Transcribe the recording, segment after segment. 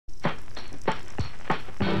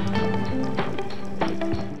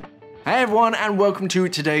Hey everyone, and welcome to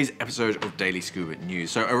today's episode of Daily Scuba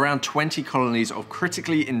News. So around 20 colonies of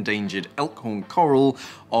critically endangered elkhorn coral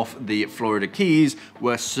off the Florida Keys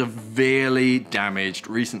were severely damaged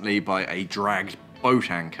recently by a dragged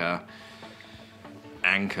boat anchor.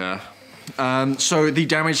 So the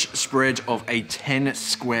damage spread of a 10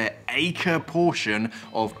 square acre portion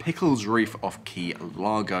of Pickles Reef off Key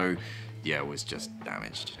Largo, was just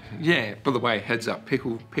damaged. Yeah, by the way, heads up,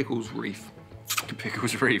 Pickles Reef.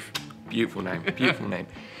 Pickles Reef. Beautiful name, beautiful name.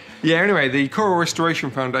 Yeah, anyway, the Coral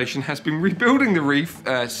Restoration Foundation has been rebuilding the reef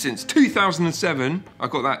since 2007. I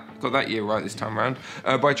got that year right this time around,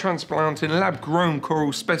 by transplanting lab-grown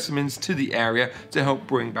coral specimens to the area to help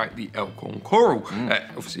bring back the elkhorn coral,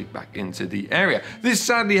 obviously back into the area. This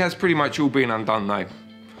sadly has pretty much all been undone though.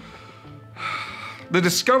 The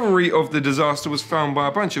discovery of the disaster was found by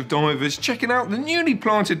a bunch of divers checking out the newly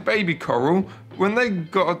planted baby coral when they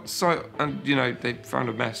got a sight and, they found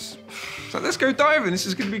a mess. So let's go diving, this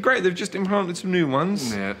is going to be great. They've just implanted some new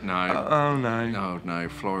ones. Yeah, no. Oh no. Oh no,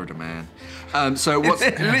 Florida man. So what's...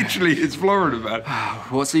 Literally, it's Florida man.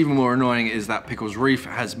 What's even more annoying is that Pickles Reef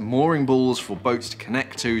has mooring balls for boats to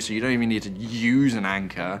connect to, so you don't even need to use an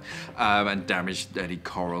anchor and damage any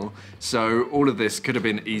coral. So all of this could have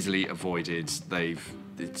been easily avoided.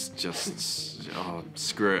 It's just, oh,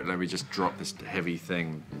 screw it, let me just drop this heavy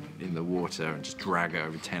thing in the water and just drag it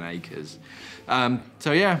over 10 acres.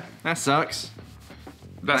 So yeah, that sucks.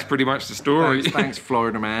 That's pretty much the story. Thanks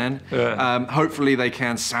Florida man. Yeah. Hopefully they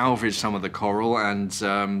can salvage some of the coral and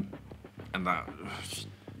that,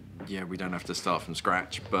 we don't have to start from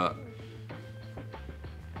scratch, but...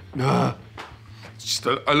 Just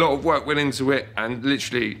a lot of work went into it, and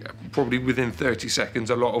literally, probably within 30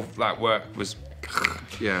 seconds, a lot of that work was...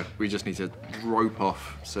 Yeah, we just need to rope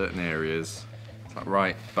off certain areas. It's like,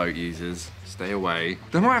 right, boat users, stay away.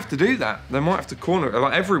 They might have to do that. They might have to corner it,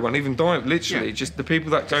 like everyone, even dive, literally. Just the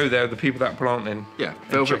people that go there, the people that plant in. Yeah,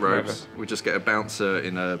 velvet ropes. We just get a bouncer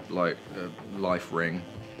in a life ring.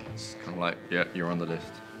 It's kind of like, yeah, you're on the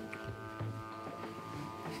list.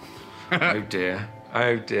 Oh dear,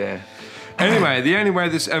 oh dear. Anyway, the only way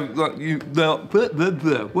this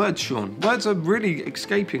words, Shaun. Words are really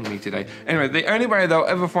escaping me today. Anyway, the only way they'll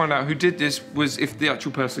ever find out who did this was if the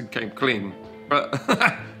actual person came clean. But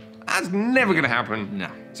that's never gonna happen. No.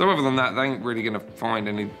 So other than that, they ain't really gonna find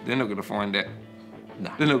any. They're not gonna find it.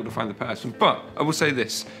 No. They're not gonna find the person. But I will say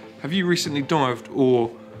this: have you recently dived or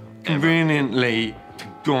conveniently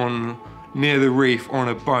gone near the reef on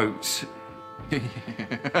a boat?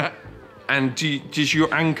 And does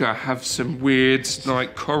your anchor have some weird,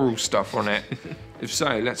 like, coral stuff on it? If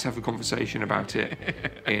so, let's have a conversation about it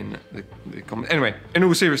in the comments. Anyway, in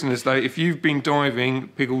all seriousness though, if you've been diving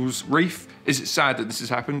Pickles Reef, is it sad that this has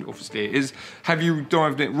happened? Obviously it is. Have you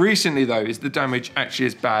dived it recently though? Is the damage actually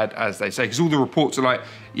as bad as they say? Because all the reports are like,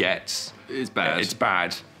 yeah, it's bad. It's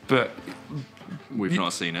bad, but... We've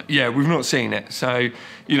not seen it. Yeah, we've not seen it. So,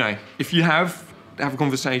 if you have a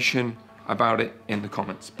conversation about it in the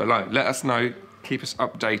comments below. Let us know, keep us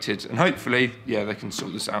updated, and hopefully, they can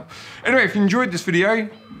sort this out. Anyway, if you enjoyed this video,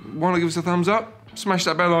 why not give us a thumbs up, smash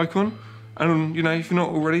that bell icon, and if you're not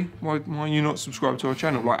already, why are you not subscribed to our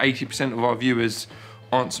channel? Like 80% of our viewers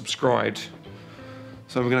aren't subscribed.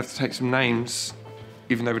 So we're gonna have to take some names,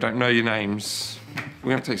 even though we don't know your names.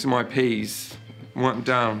 We're gonna have to take some IPs, write them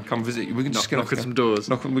down, come visit you. We're just gonna knock on some doors.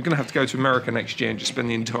 We're gonna have to go to America next year and just spend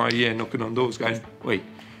the entire year knocking on doors going, wait,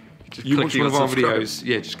 you watch one of our videos,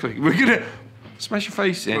 just click. We're gonna smash your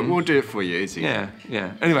face in. We'll do it for you, easy. Yeah.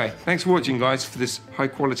 Anyway, thanks for watching, guys, for this high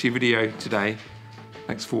quality video today.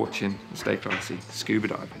 Thanks for watching. Stay classy, scuba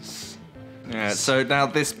divers. Yeah, so now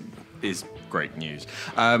this is great news.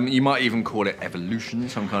 You might even call it evolution,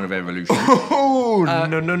 some kind of evolution. Oh,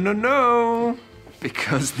 no.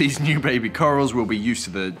 Because these new baby corals will be used to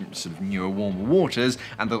the sort of newer, warmer waters,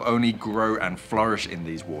 and they'll only grow and flourish in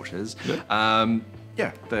these waters.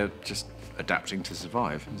 They're just adapting to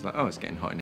survive. It's like, oh, it's getting hot in